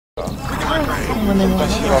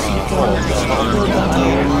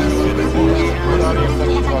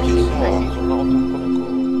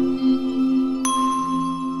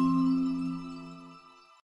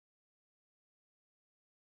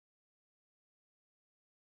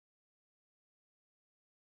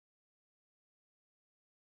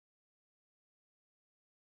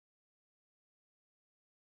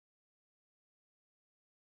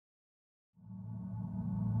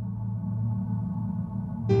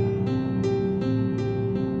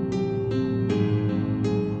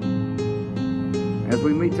As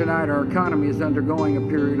we meet tonight, our economy is undergoing a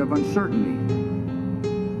period of uncertainty.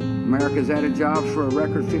 America's added jobs for a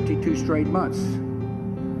record 52 straight months,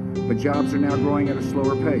 but jobs are now growing at a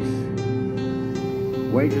slower pace.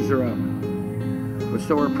 Wages are up, but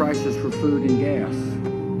so are prices for food and gas.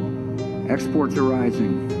 Exports are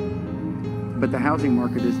rising, but the housing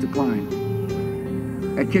market has declined.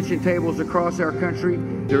 At kitchen tables across our country,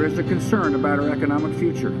 there is a concern about our economic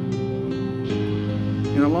future.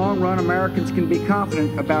 In the long run, Americans can be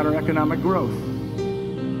confident about our economic growth.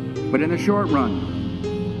 But in the short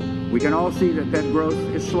run, we can all see that growth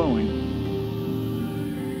is slowing.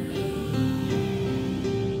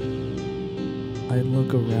 I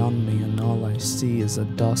look around me and all I see is a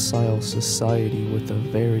docile society with a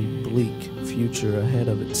very bleak future ahead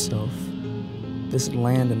of itself. This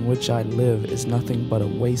land in which I live is nothing but a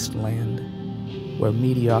wasteland, where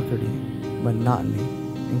mediocrity, monotony,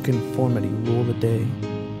 and conformity rule the day,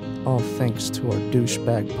 all thanks to our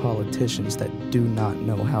douchebag politicians that do not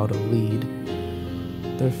know how to lead.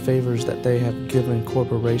 Their favors that they have given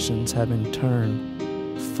corporations have in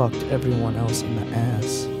turn fucked everyone else in the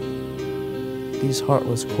ass. These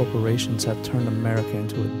heartless corporations have turned America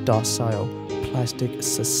into a docile, plastic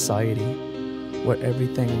society where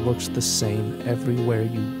everything looks the same everywhere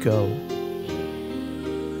you go.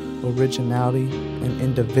 Originality and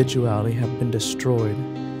individuality have been destroyed.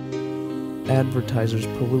 Advertisers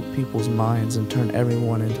pollute people's minds and turn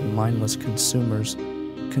everyone into mindless consumers,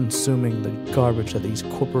 consuming the garbage that these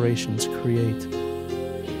corporations create.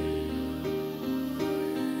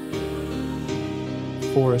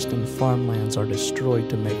 Forests and farmlands are destroyed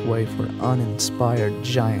to make way for uninspired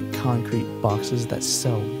giant concrete boxes that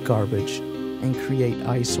sell garbage and create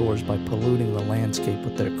eyesores by polluting the landscape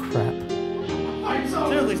with their crap.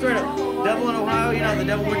 Seriously, straight up. Devil in Ohio, you know, the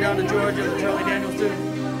devil went down to Georgia, the Charlie Daniels too.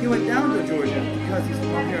 He went down to Georgia because he's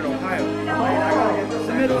from here in Ohio. It's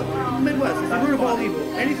the Midwest. It's the root of all evil.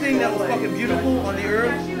 Anything that was fucking beautiful on the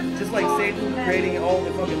earth, just like Satan creating all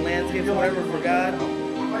the fucking landscapes or whatever for God,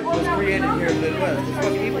 was created here in the Midwest. It's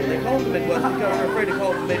fucking evil. They call it the Midwest because they're afraid to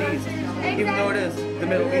call it the Mideast, even though it is the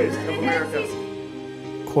Middle East of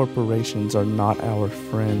America. Corporations are not our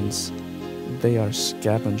friends. They are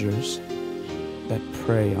scavengers that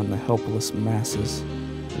prey on the helpless masses.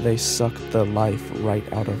 They suck the life right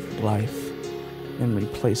out of life and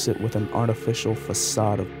replace it with an artificial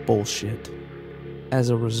facade of bullshit. As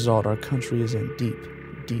a result, our country is in deep,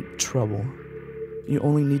 deep trouble. You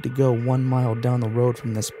only need to go 1 mile down the road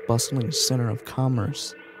from this bustling center of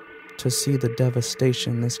commerce to see the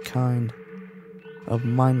devastation this kind of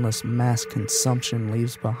mindless mass consumption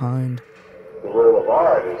leaves behind. The role of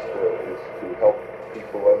art is to help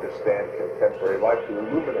people understand contemporary life, to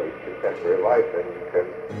illuminate contemporary life, and you can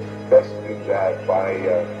best do that by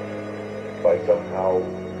somehow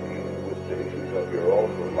dealing with the issues of your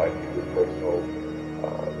own life, your personal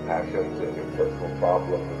passions and your personal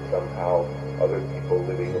problems, and somehow other people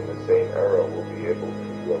living in the same era will be able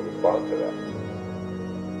to respond to that.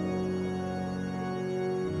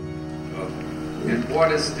 An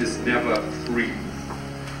artist is never free.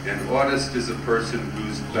 An artist is a person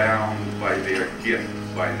who's bound by their gift,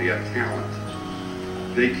 by their talent.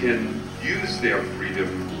 They can use their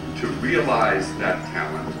freedom to realize that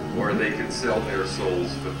talent, or they can sell their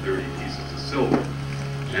souls for 30 pieces of silver.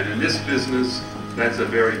 And in this business, that's a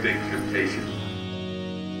very big temptation.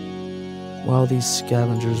 While these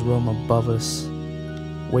scavengers roam above us,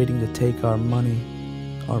 waiting to take our money,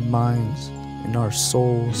 our minds, and our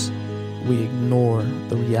souls, we ignore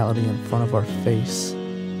the reality in front of our face.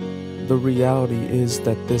 The reality is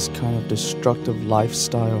that this kind of destructive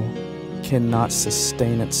lifestyle cannot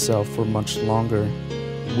sustain itself for much longer.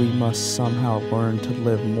 We must somehow learn to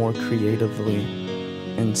live more creatively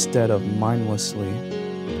instead of mindlessly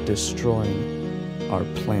destroying our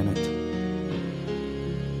planet.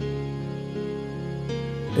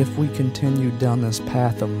 If we continue down this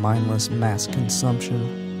path of mindless mass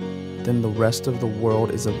consumption, then the rest of the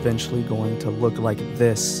world is eventually going to look like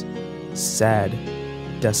this sad,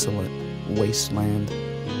 desolate wasteland.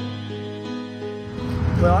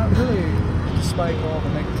 Well, I'm really, despite all the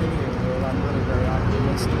negativity in the world, I'm really very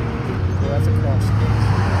optimistic.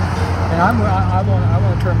 And I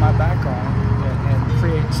want to turn my back on it and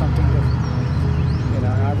create something different. You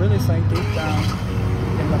know, and I really think deep down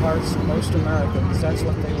in the hearts of most Americans, that's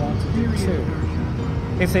what they want to do too.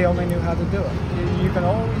 If they only knew how to do it. You can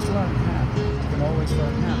always learn how. You can always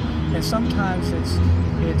learn how. And sometimes it's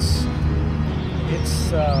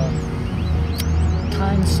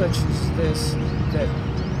times such as this that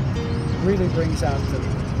really brings out the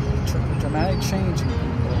dramatic change in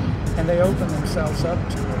people, and they open themselves up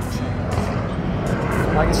to real change.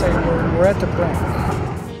 Like I say, we're at the brink.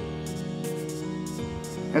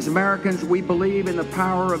 As Americans, we believe in the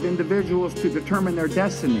power of individuals to determine their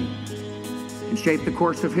destiny and shape the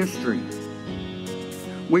course of history.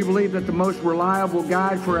 We believe that the most reliable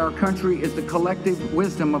guide for our country is the collective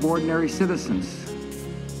wisdom of ordinary citizens.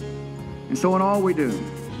 And so in all we do,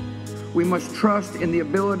 we must trust in the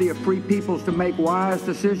ability of free peoples to make wise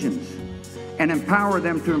decisions and empower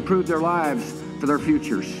them to improve their lives for their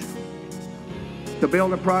futures. To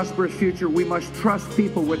build a prosperous future, we must trust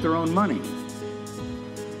people with their own money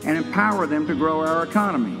and empower them to grow our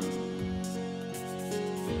economy.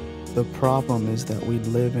 The problem is that we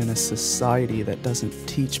live in a society that doesn't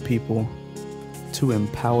teach people to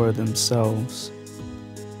empower themselves.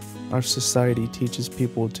 Our society teaches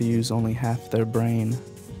people to use only half their brain,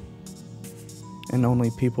 and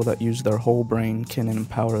only people that use their whole brain can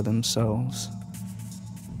empower themselves.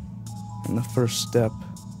 And the first step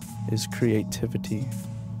is creativity,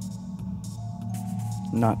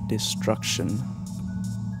 not destruction.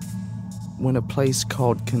 When a place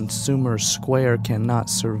called Consumer Square cannot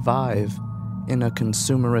survive in a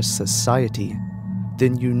consumerist society,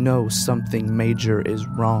 then you know something major is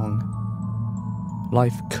wrong.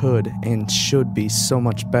 Life could and should be so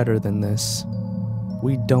much better than this.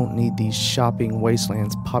 We don't need these shopping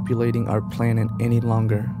wastelands populating our planet any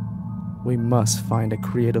longer. We must find a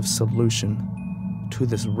creative solution to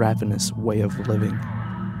this ravenous way of living.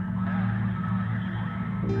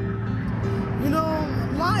 You know,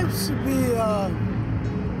 life should be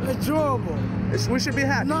enjoyable. We should be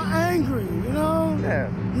happy. Not angry, you know? Yeah.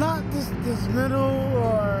 Not this middle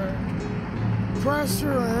or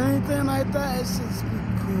pressure or anything like that. It should just be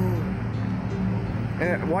cool.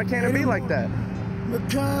 And why can't it be like that?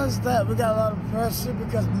 Because we got a lot of pressure,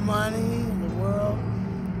 because money in the world,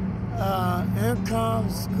 income,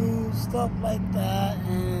 school, stuff like that,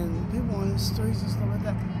 and people in the streets and stuff like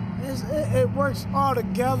that. It works all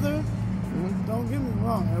together. Mm-hmm. Don't get me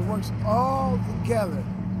wrong, it works all together.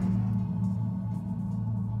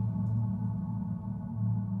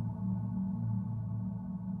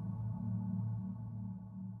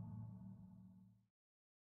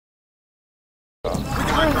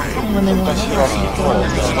 When they